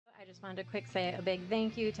just wanted to quick say a big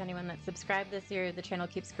thank you to anyone that subscribed this year. The channel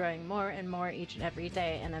keeps growing more and more each and every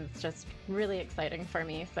day, and it's just really exciting for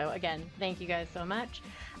me. So again, thank you guys so much.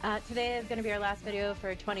 Today is going to be our last video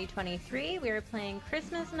for 2023. We are playing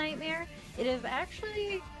Christmas Nightmare. It is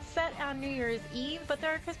actually set on New Year's Eve, but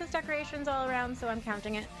there are Christmas decorations all around, so I'm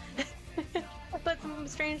counting it. But some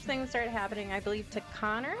strange things started happening, I believe, to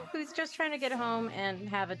Connor, who's just trying to get home and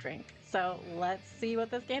have a drink. So let's see what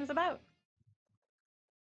this game's about.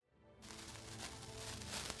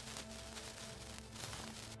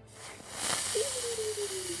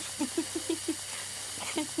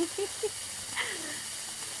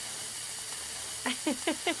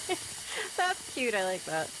 That's cute, I like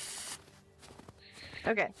that.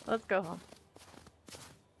 Okay, let's go home.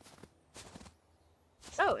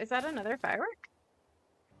 Oh, is that another firework?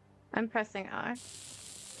 I'm pressing R.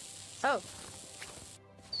 Oh.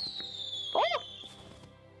 Oh!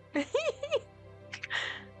 I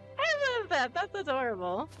love that. That's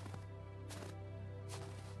adorable.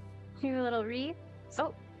 Here, a little wreath.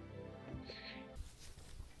 Oh.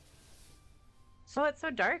 Oh, it's so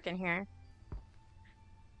dark in here.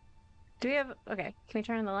 Do we have... Okay, can we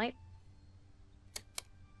turn on the light?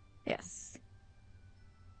 Yes.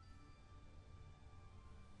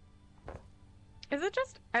 Is it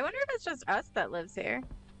just... I wonder if it's just us that lives here.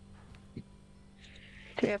 Do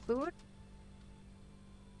we have food?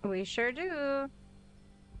 We sure do.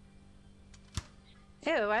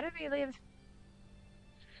 Ew, why did we leave...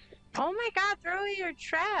 Oh my god, throw away your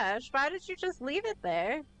trash! Why did you just leave it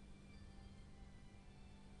there?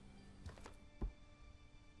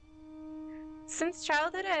 Since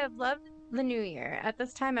childhood, I have loved the new year. At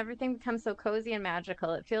this time, everything becomes so cozy and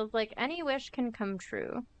magical. It feels like any wish can come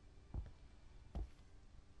true.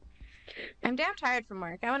 I'm damn tired from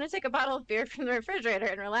work. I want to take a bottle of beer from the refrigerator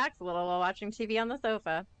and relax a little while watching TV on the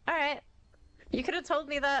sofa. All right. You could have told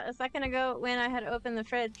me that a second ago when I had opened the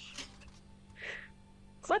fridge.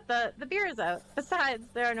 What the? The beer is out. Besides,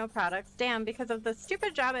 there are no products. Damn, because of the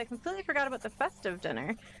stupid job, I completely forgot about the festive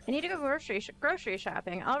dinner. I need to go grocery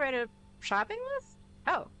shopping. I'll write a shopping list?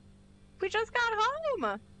 Oh. We just got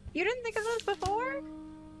home! You didn't think of this before?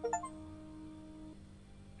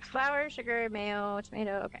 Flour, sugar, mayo,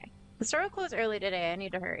 tomato, okay. The store will close early today. I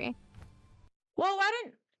need to hurry. Well, why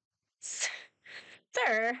didn't...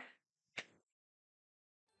 Sir.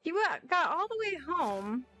 You got all the way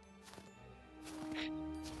home.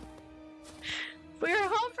 We were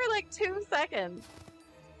home for like 2 seconds.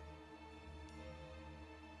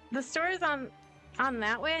 The store is on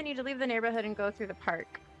that way. I need to leave the neighborhood and go through the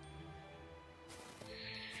park.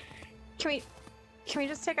 Can we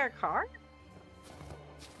just take our car?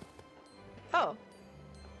 Oh.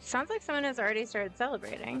 Sounds like someone has already started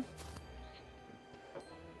celebrating.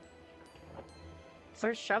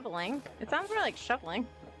 Or shoveling. It sounds more like shoveling.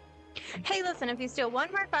 Hey, listen, if you steal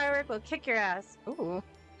one more firework, we'll kick your ass. Ooh.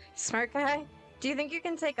 Smart guy. Do you think you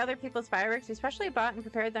can take other people's fireworks? You especially bought and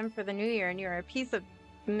prepared them for the new year, and you're a piece of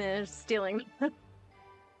stealing. But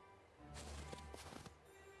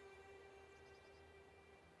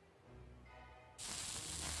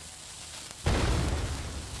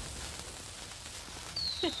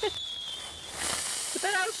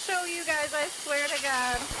then I'll show you guys, I swear to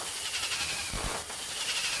God.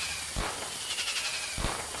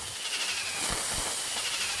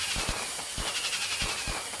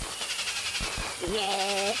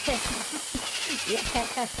 Yeah.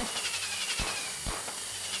 Yeah.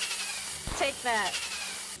 Take that.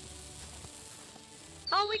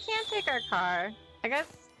 Oh, we can't take our car. I guess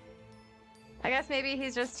maybe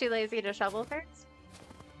he's just too lazy to shovel first.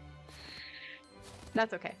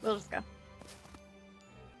 That's okay. We'll just go.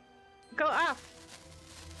 Go off.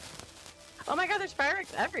 Oh my god, there's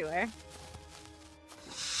fireworks everywhere.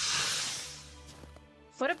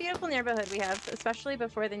 What a beautiful neighborhood we have, especially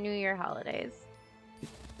before the New Year holidays.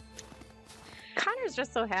 Connor's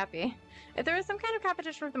just so happy. If there was some kind of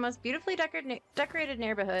competition with the most beautifully decorated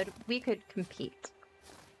neighborhood, we could compete.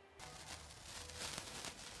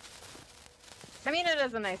 I mean, it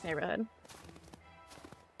is a nice neighborhood.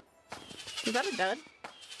 Is that a dud?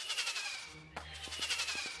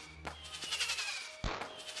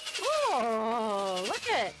 Oh, look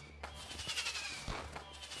at it!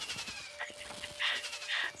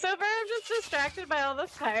 So far, I'm just distracted by all the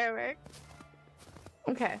fireworks.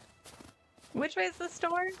 Okay. Which way is the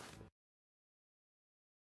store?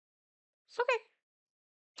 Okay.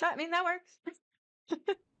 I mean, that works.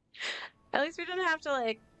 At least we didn't have to,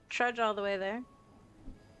 like, trudge all the way there.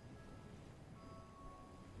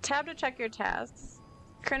 Tab to check your tasks.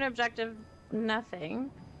 Current objective,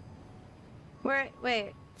 nothing.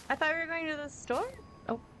 Wait, I thought we were going to the store?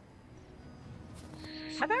 Oh.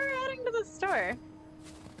 I thought we were heading to the store.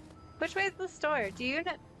 Which way is the store? Do you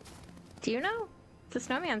know? Do you know? The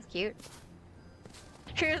snowman's cute.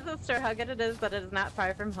 Here's the store, how good it is that it is not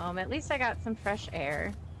far from home. At least I got some fresh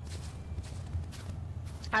air.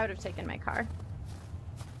 I would have taken my car.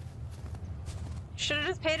 Should have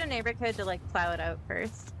just paid a neighborhood to like plow it out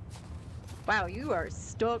first. Wow, you are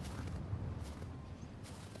stuck.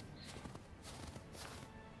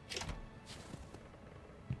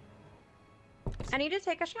 I need to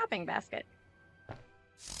take a shopping basket.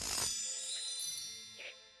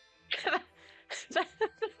 That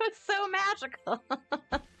was so magical.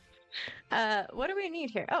 What do we need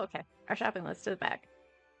here? Oh, okay. Our shopping list is back.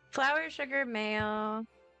 Flour, sugar, mayo.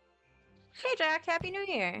 Hey, Jack. Happy New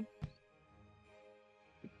Year.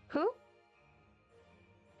 Who?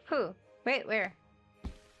 Who? Wait, where?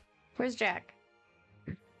 Where's Jack?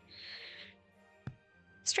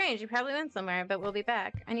 Strange. You probably went somewhere, but we'll be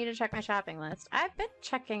back. I need to check my shopping list. I've been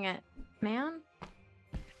checking it, man.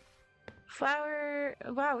 Flour.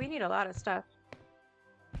 Wow, we need a lot of stuff.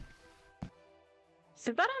 Is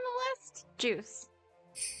that on the list? Juice.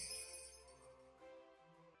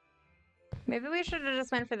 Maybe we should have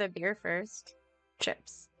just went for the beer first.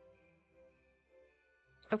 Chips.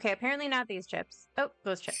 Okay, apparently not these chips. Oh,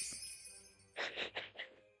 those chips.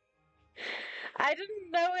 I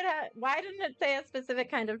didn't know it had... Why didn't it say a specific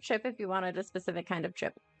kind of chip if you wanted a specific kind of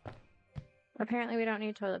chip? Apparently we don't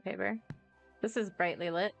need toilet paper. This is brightly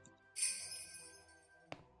lit.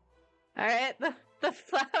 Alright, the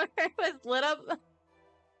flower was lit up...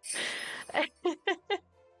 It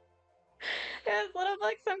was lit up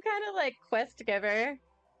like some kind of like quest giver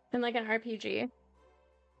in like an RPG.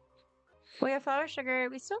 We have flour, sugar.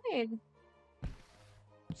 We still need...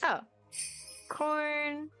 Oh.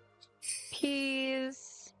 Corn.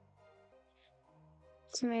 Peas.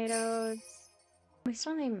 Tomatoes. We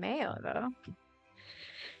still need mayo though.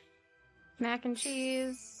 Mac and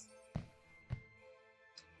cheese.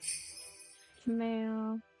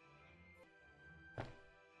 Mayo.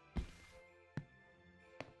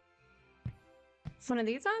 One of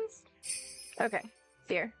these ones? Okay.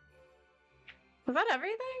 Beer. Was that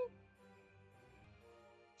everything?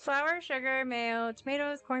 Flour, sugar, mayo,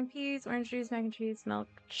 tomatoes, corn, peas, orange juice, mac and cheese, milk,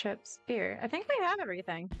 chips, beer. I think we have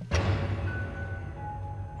everything.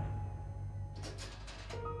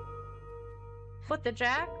 What, the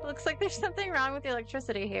jack? Looks like there's something wrong with the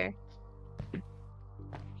electricity here.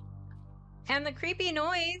 And the creepy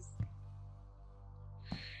noise.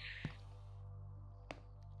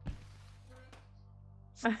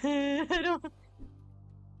 I don't...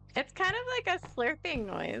 It's kind of like a slurping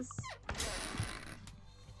noise.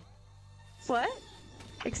 What?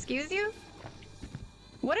 Excuse you?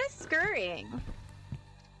 What is scurrying?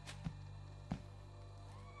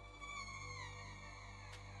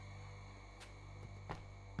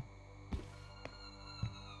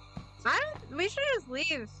 We should just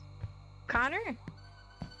leave. Connor?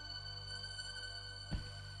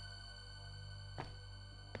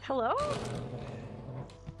 Hello?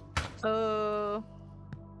 Oh.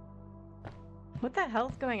 What the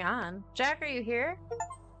hell's going on? Jack, are you here?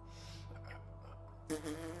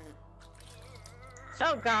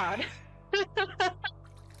 Oh god.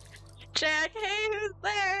 Jack, hey, who's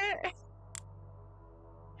there?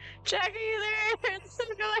 Jack, are you there? It's so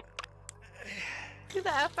going. Who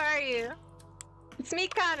the F are you? It's me,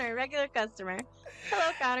 Connor, regular customer.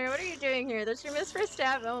 Hello, Connor. What are you doing here? That's your miss for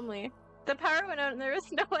staff only. The power went out and there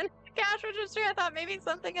was no one in the cash register. I thought maybe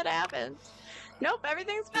something had happened. Nope,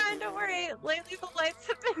 everything's fine. Don't worry. Lately, the lights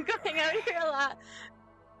have been going out here a lot.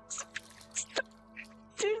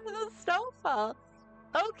 Due to the snowfall.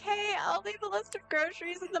 Okay, I'll leave a list of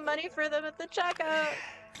groceries and the money for them at the checkout.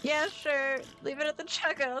 Yeah, sure. Leave it at the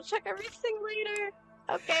checkout. I'll check everything later.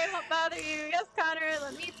 Okay, won't bother you. Yes, Connor,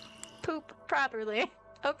 let me poop properly.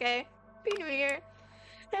 Okay. Happy New Year.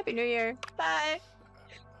 Happy New Year. Bye.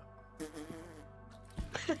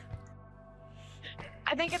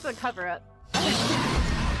 I think it's a cover-up.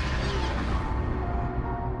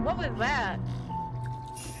 What was that?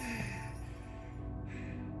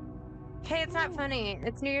 Hey, it's not funny.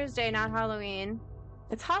 It's New Year's Day, not Halloween.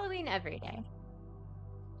 It's Halloween every day.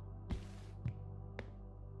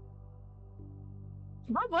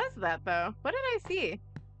 What was that, though? What did I see?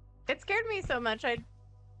 It scared me so much, I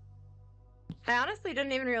honestly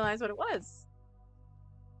didn't even realize what it was.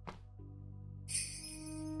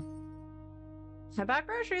 I bought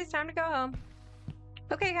groceries, time to go home.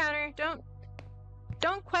 Okay, Connor,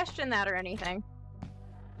 don't question that or anything.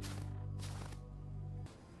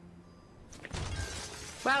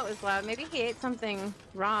 Wow, it was loud. Maybe he ate something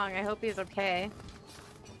wrong. I hope he's okay.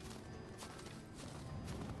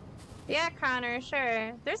 Yeah, Connor,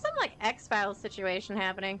 sure. There's some, like, X-Files situation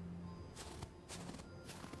happening.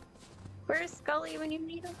 Where's Scully when you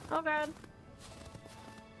need him? Oh, God.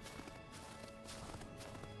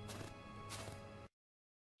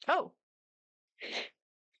 Oh.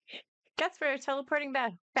 Guess we're teleporting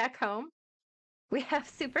back home. We have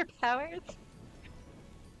superpowers.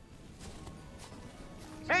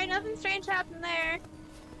 Alright, nothing strange happened there.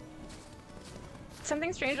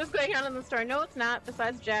 Something strange was going on in the store. No, it's not,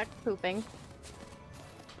 besides Jack pooping.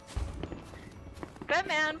 That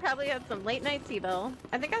man probably had some late night TiVo.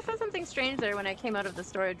 I think I saw something strange there when I came out of the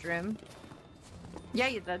storage room. Yeah,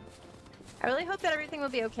 you did. I really hope that everything will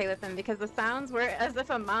be okay with him because the sounds were as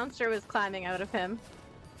if a monster was climbing out of him.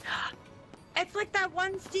 It's like that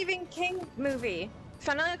one Stephen King movie.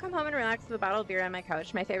 Finally, I'll come home and relax with a bottle of beer on my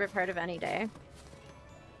couch, my favorite part of any day.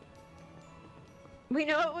 We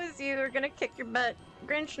know it was you. We're gonna kick your butt.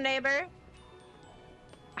 Grinch neighbor.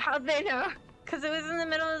 How'd they know? Because it was in the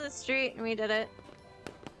middle of the street and we did it.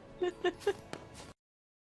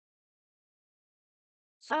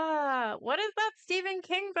 What is that Stephen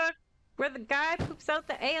King book where the guy poops out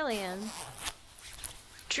the aliens?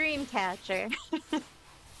 Dreamcatcher.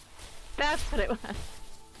 That's what it was.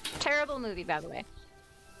 Terrible movie, by the way.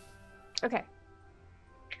 Okay.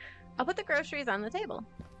 I'll put the groceries on the table.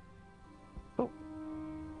 Oh.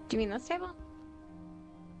 Do you mean this table?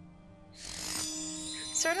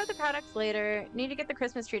 Sort out the products later. Need to get the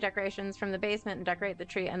Christmas tree decorations from the basement and decorate the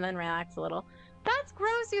tree and then relax a little. That's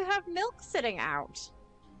gross. You have milk sitting out.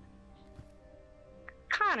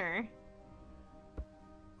 Connor.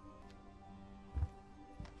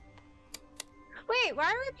 Wait, why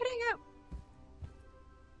are we putting up...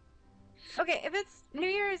 Okay, if it's New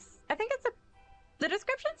Year's... I think it's a... The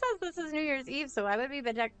description says this is New Year's Eve, so why would we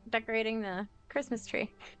be decorating the Christmas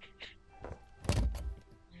tree?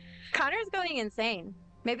 Connor's going insane.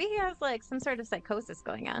 Maybe he has, like, some sort of psychosis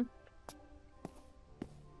going on.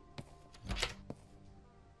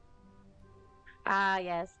 Ah,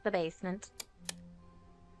 yes, the basement.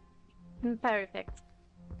 Perfect.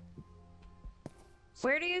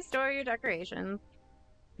 Where do you store your decorations?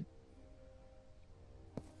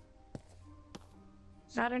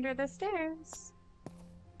 Not under the stairs.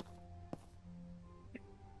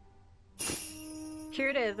 Here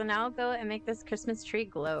it is, and now I'll go and make this Christmas tree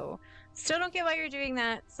glow. Still don't get why you're doing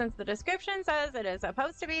that, since the description says it is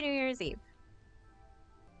supposed to be New Year's Eve.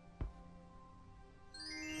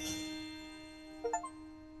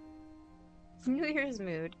 New Year's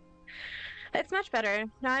mood. It's much better.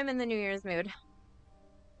 Now I'm in the New Year's mood.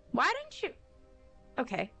 Why didn't you...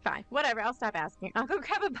 Okay, fine. Whatever, I'll stop asking. I'll go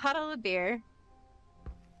grab a bottle of beer.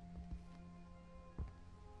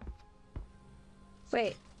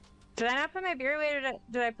 Wait. Did I not put my beer away, or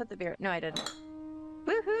did I put the beer? No, I didn't.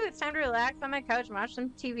 Woohoo! It's time to relax on my couch and watch a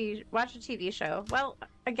TV show. Well,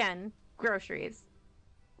 again, groceries.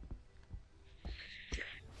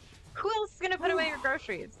 Who else is gonna put away your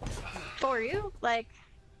groceries? For you? Like,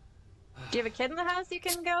 do you have a kid in the house you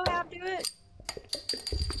can go have do it?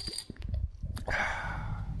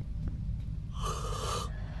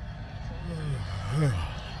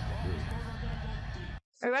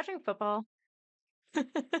 Are you watching football?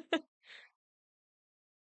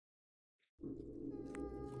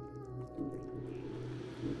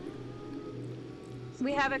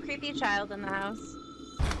 We have a creepy child in the house.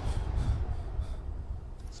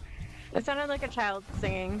 It sounded like a child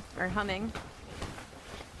singing or humming.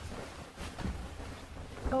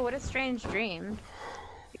 Oh, what a strange dream.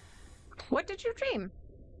 What did you dream?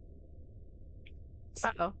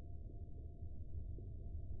 Uh-oh.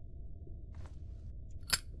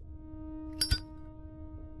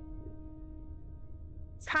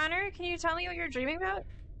 Connor, can you tell me what you're dreaming about?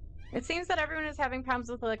 It seems that everyone is having problems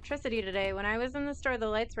with electricity today. When I was in the store, the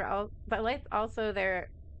lights also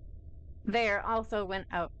also went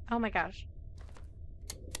out. Oh my gosh.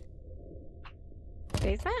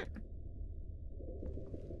 Basement?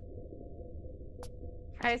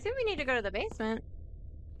 I assume we need to go to the basement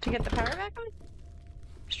to get the power back on?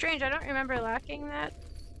 Strange, I don't remember locking that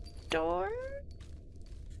door.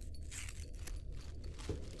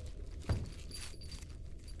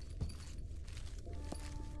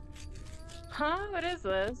 Huh? What is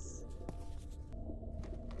this?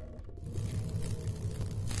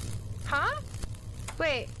 Huh?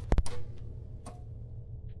 Wait.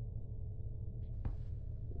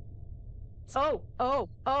 Oh, oh,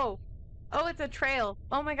 oh. Oh, it's a trail.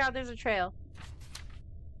 Oh my god, there's a trail.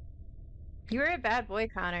 You were a bad boy,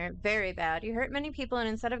 Connor. Very bad. You hurt many people, and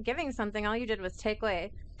instead of giving something, all you did was take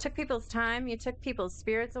away. Took people's time, you took people's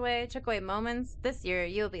spirits away, took away moments. This year,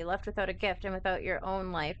 you'll be left without a gift and without your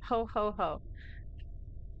own life. Ho, ho, ho.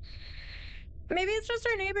 Maybe it's just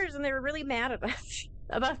our neighbors and they were really mad at us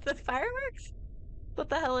about the fireworks? What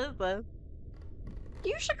the hell is this?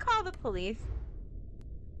 You should call the police.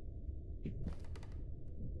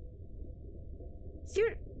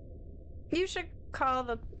 You should call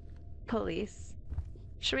the police.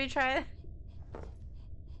 Should we try it?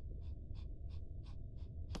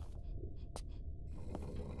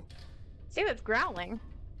 See, it's growling.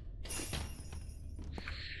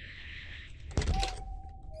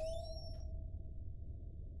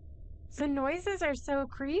 The noises are so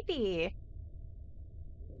creepy.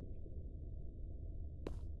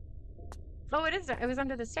 Oh, it is. It was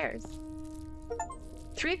under the stairs.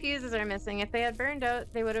 3 fuses are missing. If they had burned out,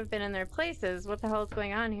 they would have been in their places. What the hell is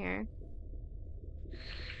going on here?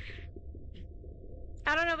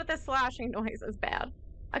 I don't know, but the slashing noise is bad.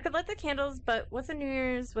 I could light the candles, but what's a New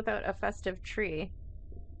Year's without a festive tree?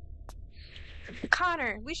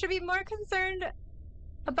 Connor, we should be more concerned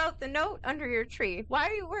about the note under your tree. Why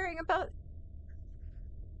are you worrying about...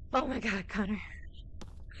 Oh my god, Connor.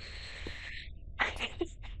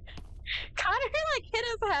 Connor, like, hit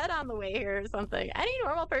his head on the way here or something. Any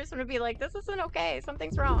normal person would be like, this isn't okay.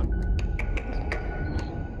 Something's wrong.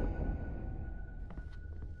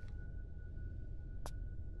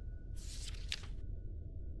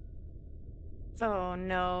 Oh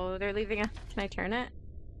no, they're leaving a... Can I turn it?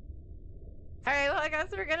 Alright, well, I guess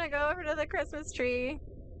we're gonna go over to the Christmas tree.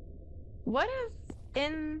 What is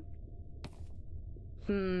in...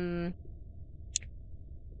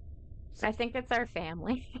 I think it's our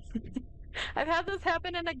family. I've had this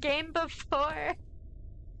happen in a game before.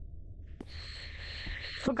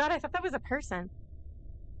 Oh god, I thought that was a person.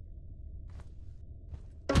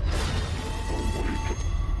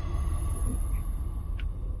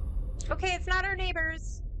 Okay, it's not our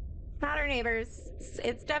neighbors. Not our neighbors.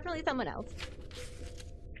 It's definitely someone else.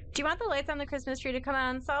 Do you want the lights on the Christmas tree to come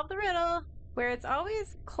on? Solve the riddle. Where it's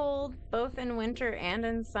always cold both in winter and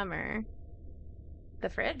in summer. The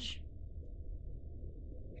fridge?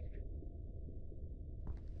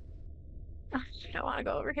 Oh, I don't want to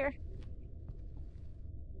go over here.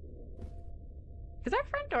 Is our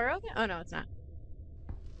front door open? Oh no, it's not.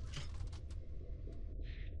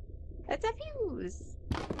 It's a fuse.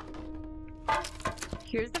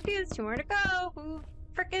 Here's the fuse. 2 more to go. Who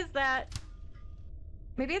frick is that?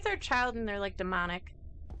 Maybe it's our child and they're like demonic.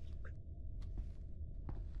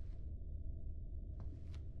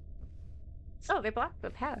 Oh, they blocked the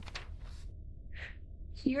path.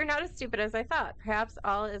 You're not as stupid as I thought. Perhaps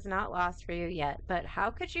all is not lost for you yet, but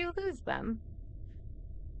how could you lose them?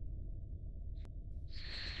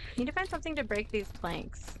 Need to find something to break these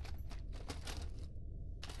planks.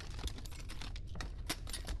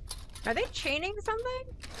 Are they chaining something?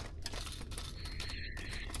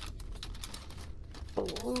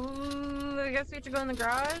 Ooh, I guess we have to go in the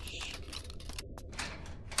garage.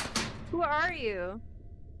 Who are you?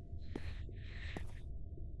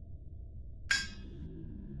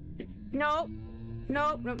 No.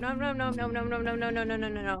 No, no, no, no, no, no, no, no, no, no, no, no, no,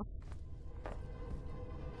 no, no.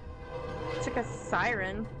 It's like a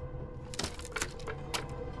siren.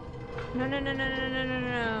 No, no, no, no, no, no, no, no,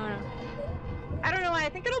 no. I don't know why. I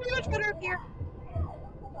think it'll be much better up here.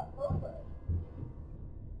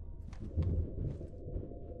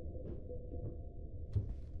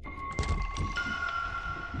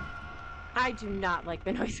 I do not like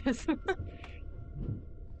the noises.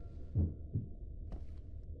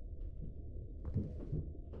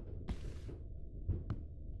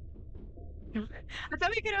 I thought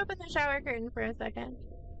we could open the shower curtain for a second.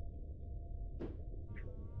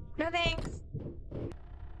 No thanks.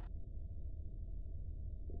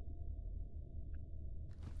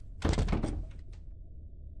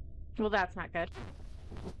 Well, that's not good.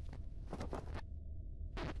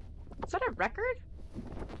 Is that a record?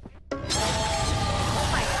 Oh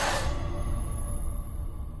my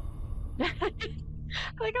god.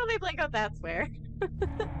 I like how they blank out that swear.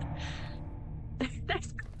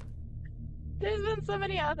 There's been so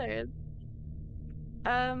many others.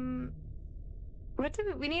 What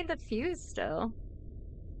do we need the fuse still?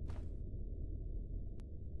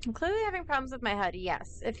 I'm clearly having problems with my HUD.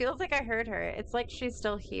 Yes, it feels like I heard her. It's like she's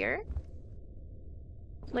still here.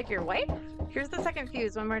 Like your wife? Here's the second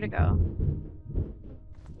fuse. 1 more to go.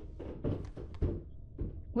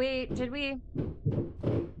 Wait, did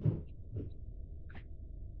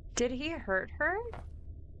he hurt her?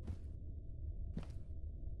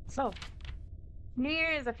 So, New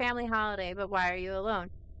Year is a family holiday, but why are you alone?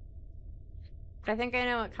 I think I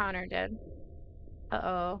know what Connor did.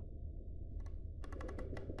 Uh-oh.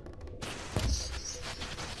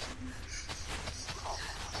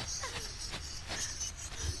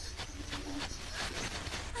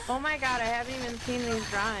 Oh my god, I haven't even seen these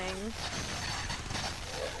drawings.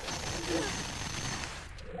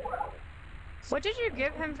 What did you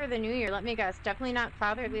give him for the new year? Let me guess. Definitely not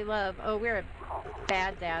fatherly love. Oh, we're a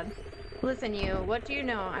bad dad. Listen, you, what do you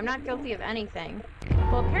know? I'm not guilty of anything.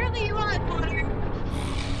 Well, apparently you are, Connor.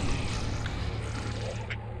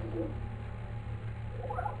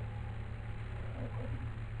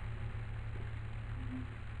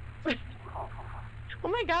 Oh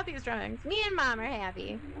my god, these drawings. Me and Mom are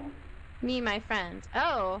happy. Me, my friend.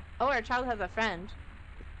 Oh, our child has a friend.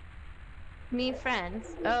 Me, friends.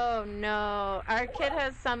 Oh no, our kid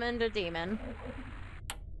has summoned a demon.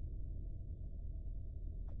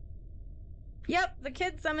 Yep, the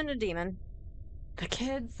kid summoned a demon. The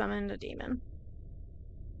kid summoned a demon.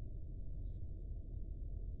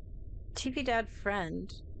 TV dad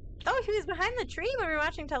friend. Oh, he was behind the tree when we were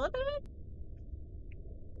watching television?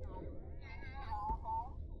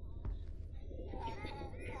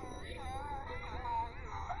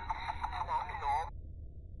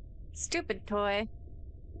 Stupid toy.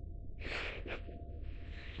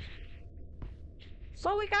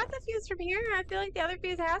 Well, we got the fuse from here. I feel like the other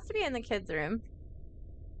fuse has to be in the kids' room.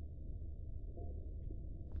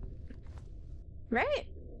 Right?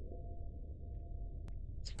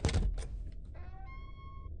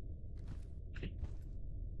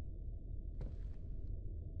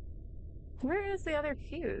 Where is the other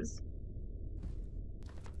fuse?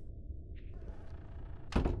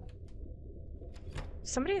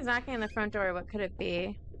 Somebody's knocking on the front door. What could it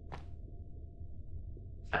be?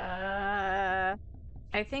 I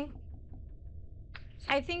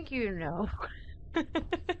think you know.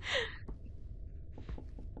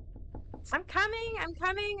 I'm coming.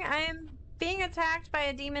 I am being attacked by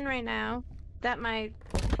a demon right now that my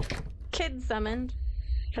kid summoned.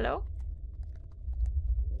 Hello?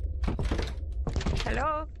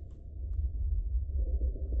 Hello?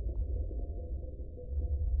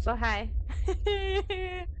 So hi.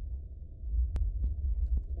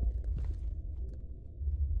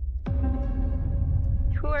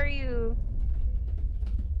 Who are you?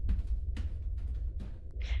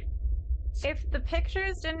 If the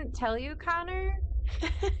pictures didn't tell you, Connor,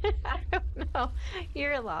 I don't know.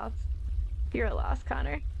 You're a loss. You're a loss,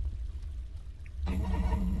 Connor.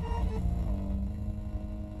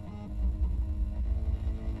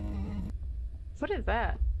 What is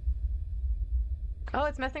that? Oh,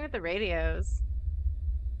 it's messing with the radios.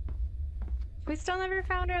 We still never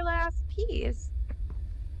found our last piece.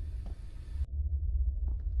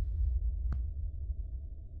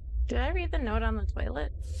 Did I read the note on the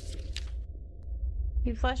toilet?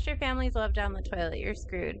 You flushed your family's love down the toilet. You're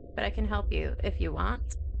screwed, but I can help you if you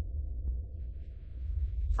want.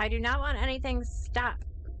 I do not want anything. Stop.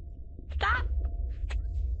 Stop!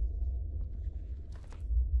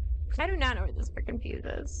 I do not know where this frickin' fuse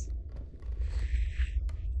is.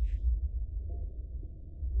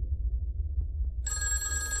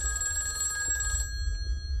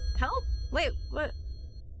 Help? Wait, what?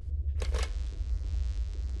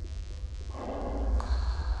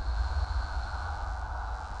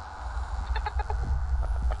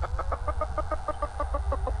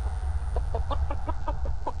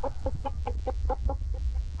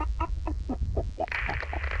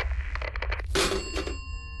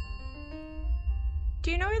 Do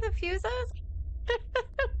you know where the fuse is?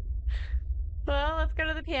 Well, let's go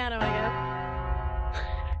to the piano, I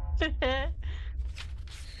guess.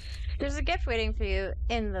 There's a gift waiting for you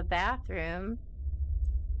in the bathroom.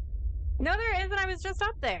 No, there isn't. I was just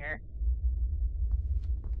up there.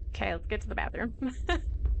 Okay, let's get to the bathroom.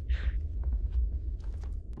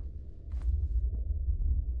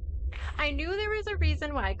 I knew there was a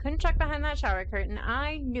reason why I couldn't check behind that shower curtain.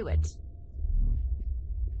 I knew it.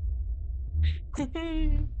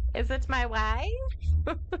 Is it my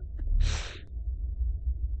wife?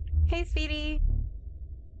 Hey, sweetie.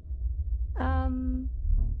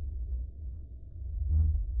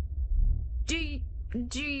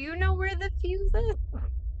 Do you know where the fuse is?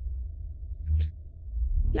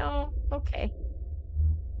 No? Okay.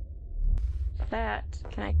 That,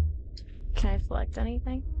 can I select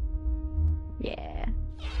anything? Yeah.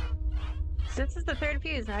 So this is the third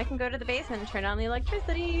fuse. Now I can go to the basement and turn on the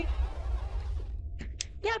electricity.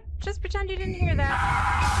 Yep, just pretend you didn't hear that.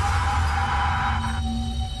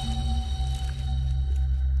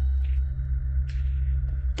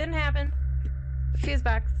 Didn't happen. Fuse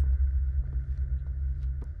box.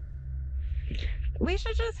 We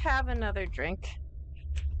should just have another drink.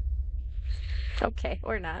 Okay,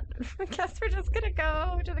 or not. I guess we're just gonna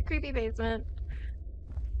go to the creepy basement.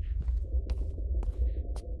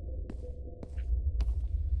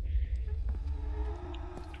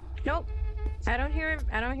 Nope. I don't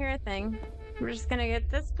hear a thing. We're just gonna get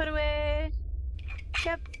this put away.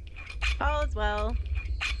 Yep. All is well.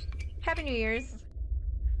 Happy New Year's.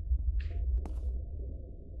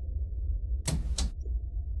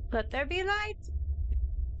 Let there be light.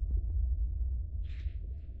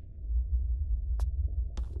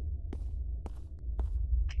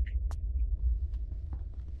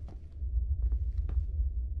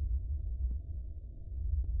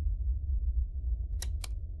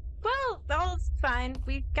 Well, all's fine.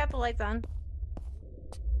 We got the lights on.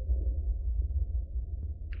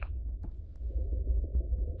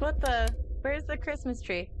 What the? Where's the Christmas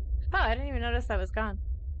tree? Oh, I didn't even notice that was gone.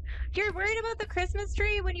 You're worried about the Christmas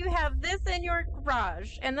tree when you have this in your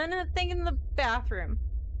garage and then a thing in the bathroom.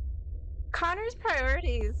 Connor's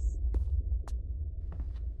priorities.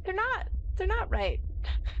 They're not right.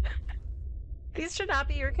 These should not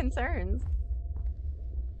be your concerns.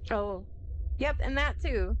 Oh. Yep, and that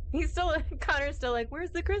too. Connor's still like,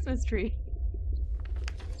 where's the Christmas tree?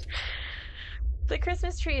 The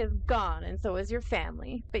Christmas tree is gone, and so is your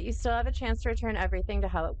family. But you still have a chance to return everything to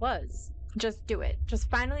how it was. Just do it. Just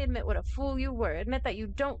finally admit what a fool you were. Admit that you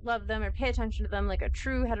don't love them or pay attention to them like a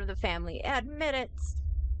true head of the family. Admit it.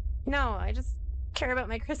 No, I just care about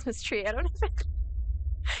my Christmas tree. I don't know.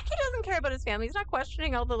 He doesn't care about his family. He's not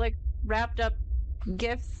questioning all the, like, wrapped up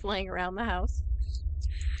gifts laying around the house.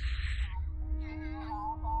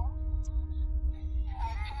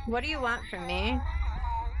 What do you want from me?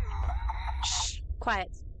 Shh. Quiet.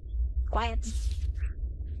 Quiet.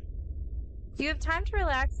 You have time to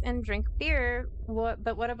relax and drink beer,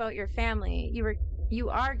 but what about your family? You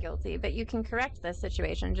are guilty, but you can correct this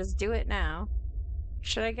situation. Just do it now.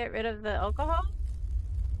 Should I get rid of the alcohol?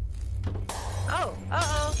 Oh,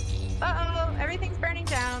 uh-oh. Uh-oh, everything's burning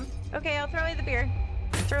down. Okay, I'll throw away the beer.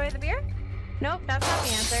 Throw away the beer? Nope, that's not the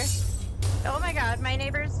answer. Oh my god, my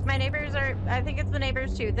neighbors are, I think it's the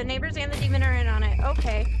neighbors too. The neighbors and the demon are in on it.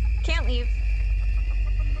 Okay, can't leave.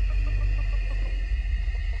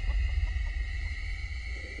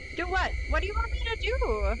 Do what? What do you want me to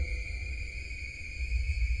do?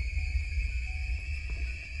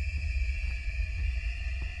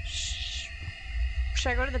 Shh. Should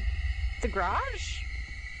I go to the garage?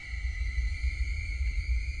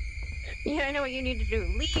 Yeah, I know what you need to do.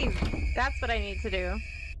 Leave! That's what I need to do.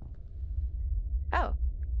 Oh.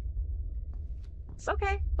 It's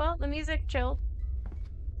okay. Well, the music chilled.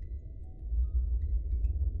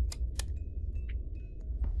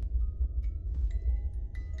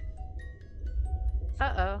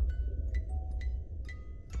 Uh-oh.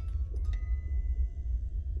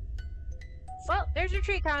 Well, there's your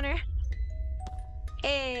tree, Connor.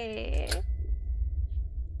 Hey.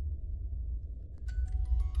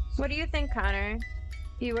 What do you think, Connor?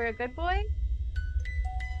 You were a good boy?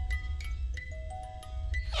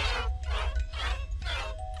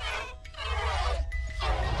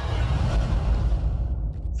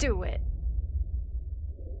 Do it.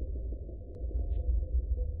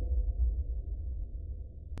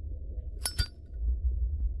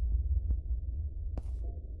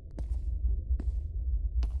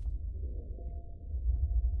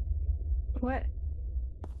 What?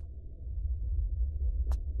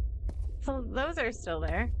 So those are still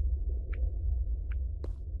there.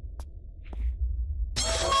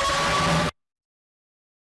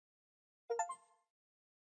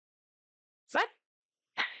 What?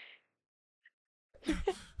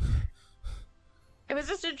 It was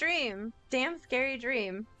just a dream. Damn scary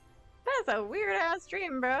dream. That's a weird ass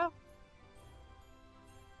dream, bro.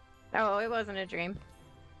 Oh, it wasn't a dream.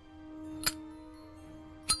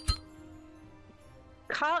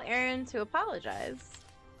 Call Aaron to apologize.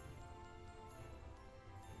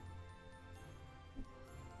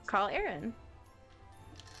 Call Aaron.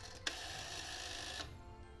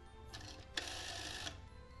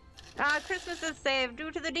 Ah, Christmas is saved.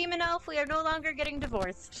 Due to the demon elf, we are no longer getting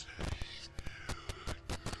divorced.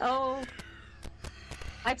 Oh.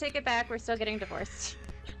 I take it back, we're still getting divorced.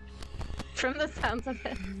 From the sounds of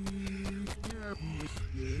it.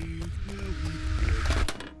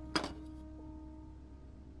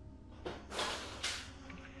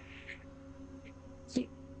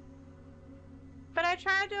 But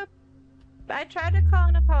I tried to call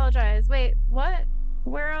and apologize. Wait, what?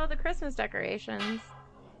 Where are all the Christmas decorations?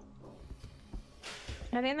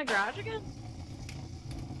 Are they in the garage again?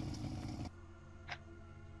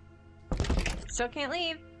 Still can't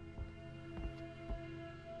leave.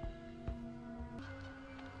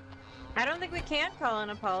 I don't think we can call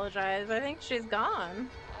and apologize. I think she's gone.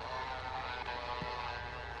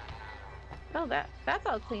 Oh, that's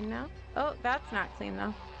all clean now. Oh, that's not clean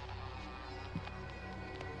though.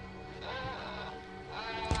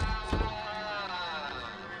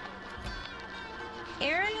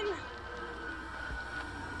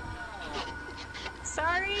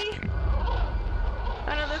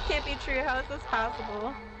 can't be true. How is this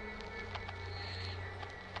possible?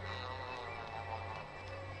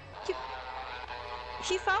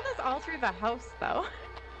 He saw this all through the house, though.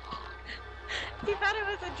 He thought it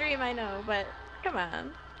was a dream, I know, but come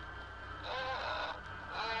on.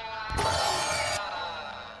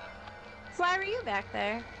 Why were you back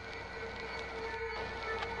there?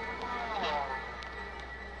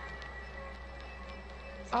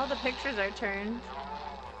 All the pictures are turned.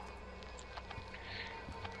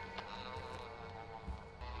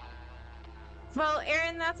 Well,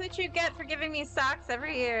 Aaron, that's what you get for giving me socks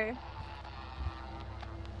every year.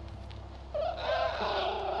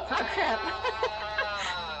 Oh, crap.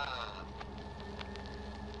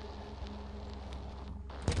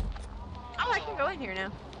 Oh, I can go in here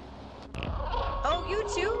now. Oh, you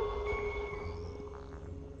too?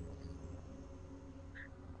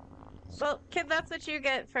 Well, kid, that's what you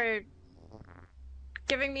get for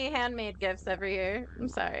giving me handmade gifts every year. I'm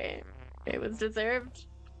sorry. It was deserved.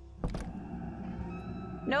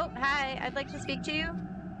 Nope, hi, I'd like to speak to you.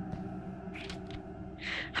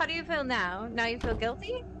 How do you feel now? Now you feel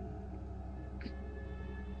guilty?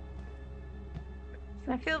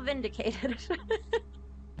 I feel vindicated.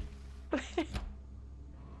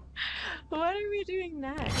 What are we doing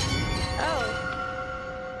next?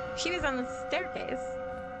 Oh, she was on the staircase.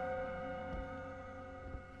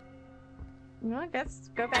 Well, I guess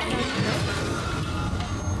go back down.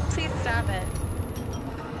 Please stop it.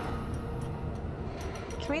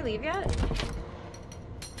 Can we leave yet?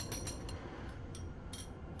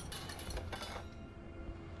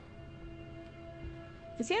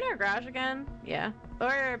 Is he in our garage again? Yeah.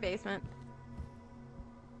 Or our basement.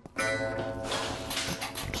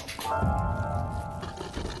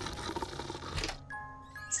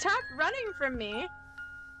 Stop running from me!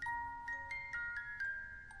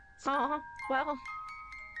 Oh, well.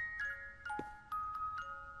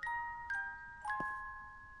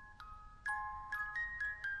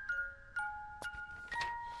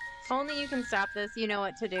 If only you can stop this, you know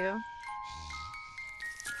what to do.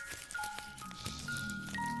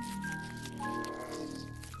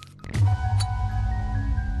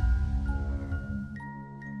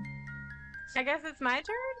 I guess it's my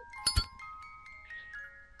turn?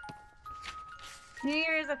 New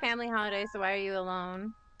Year is a family holiday, so why are you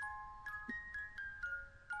alone?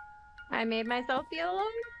 I made myself be alone?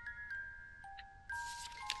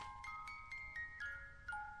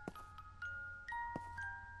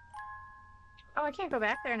 Oh, I can't go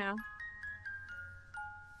back there now.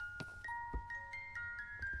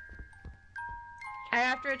 I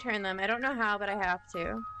have to return them. I don't know how, but I have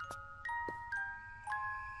to.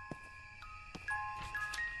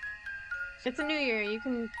 It's a new year. You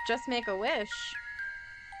can just make a wish.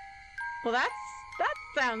 Well, that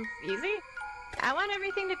sounds easy. I want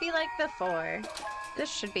everything to be like before. This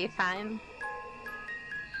should be fine.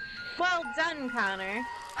 Well done, Connor.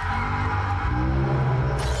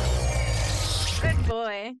 Good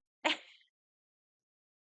boy.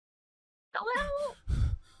 Hello?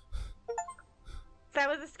 That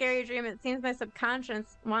was a scary dream. It seems my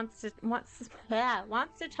subconscious wants to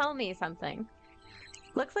tell me something.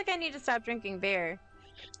 Looks like I need to stop drinking beer.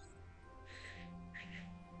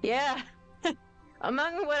 Yeah.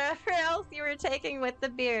 Among whatever else you were taking with the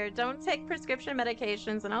beer, don't take prescription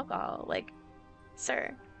medications and alcohol. Like,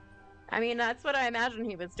 sir. I mean, that's what I imagine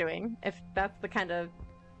he was doing, if that's the kind of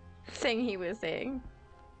thing he was saying.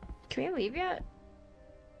 Can we leave yet?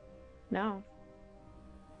 No.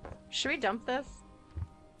 Should we dump this?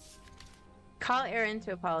 Call Aaron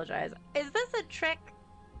to apologize. Is this a trick?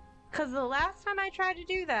 Because the last time I tried to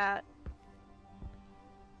do that...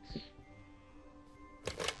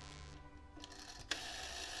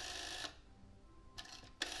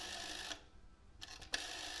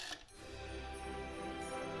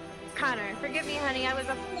 Connor, forgive me, honey. I was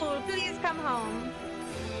a fool. Please come home.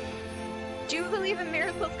 Do you believe in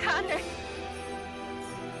miracles, Connor?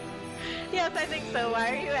 Yes, I think so. Why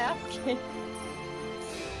are you asking?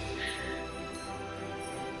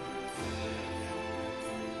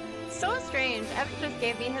 So strange. Evan just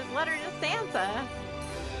gave me his letter to Santa.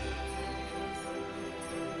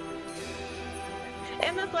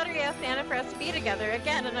 In this letter, you asked Santa for us to be together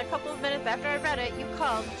again, and a couple of minutes after I read it, you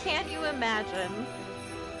called. Can't you imagine?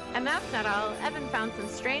 And that's not all. Evan found some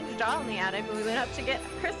strange doll in the attic when we went up to get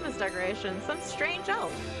Christmas decorations. Some strange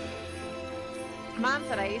elf. Mom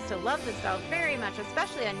said I used to love this doll very much,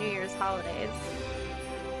 especially on New Year's holidays.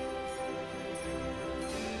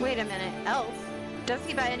 Wait a minute, elf? Does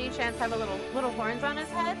he by any chance have a little horns on his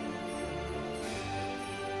head?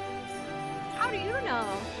 How do you know?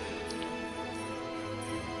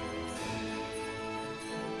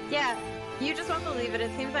 Yeah, You just won't believe it.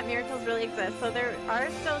 It seems that miracles really exist. So there are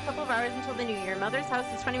still a couple of hours until the new year. Mother's house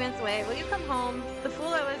is 20 minutes away. Will you come home? The fool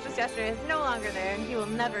I was just yesterday is no longer there, and he will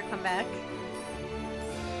never come back.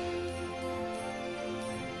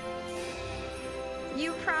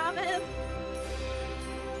 You promise?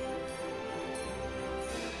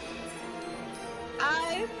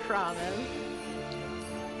 I promise.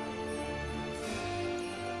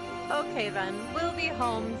 Okay then, we'll be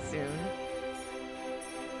home soon.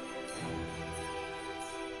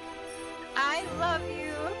 I love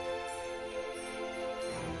you.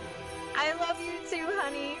 I love you too,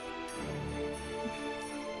 honey.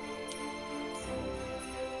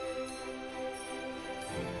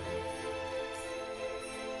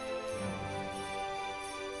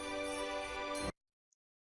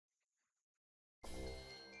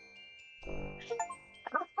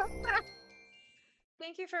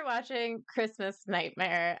 Thank you for watching Christmas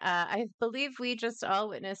Nightmare. I believe we just all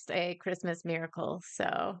witnessed a Christmas miracle,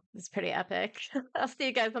 so it's pretty epic. I'll see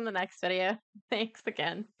you guys on the next video. Thanks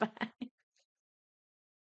again. Bye.